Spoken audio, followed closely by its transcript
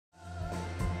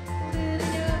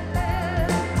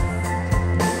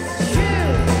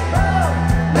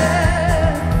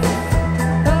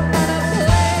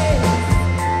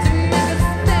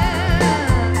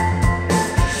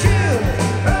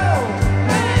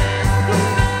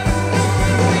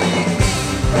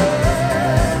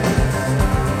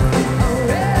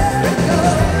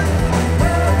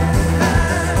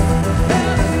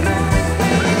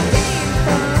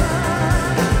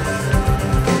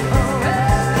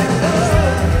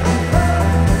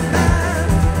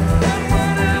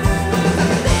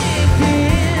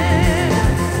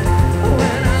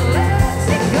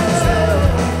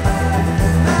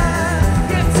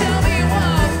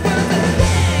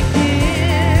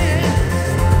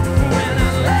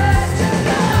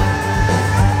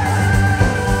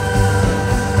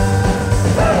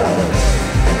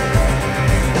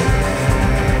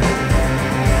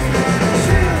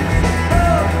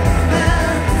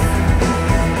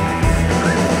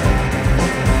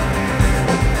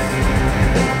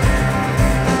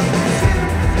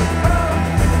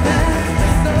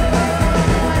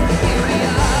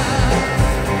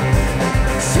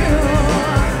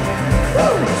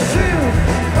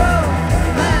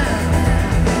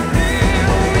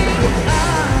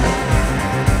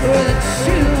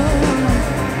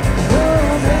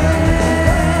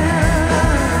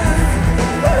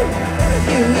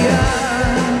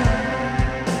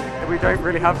don't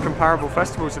really have comparable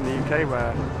festivals in the UK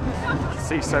where you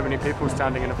see so many people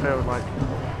standing in a field. Like,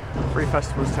 free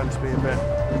festivals tend to be a bit,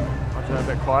 I don't know,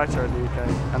 a bit quieter in the UK,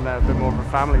 and they're a bit more of a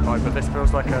family vibe. But this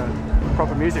feels like a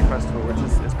proper music festival, which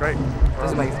is great.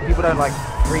 Doesn't make people don't like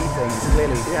free things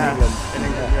clearly. Yeah, in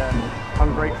England, yeah.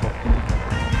 I'm grateful.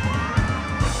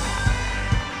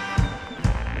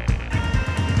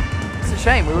 It's a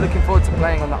shame. We were looking forward to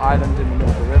playing on the island in the middle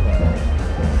of the river.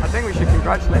 I think we should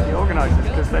congratulate the organisers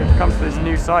because they've come to this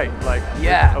new site like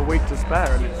a week to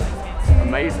spare, and it's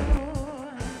amazing.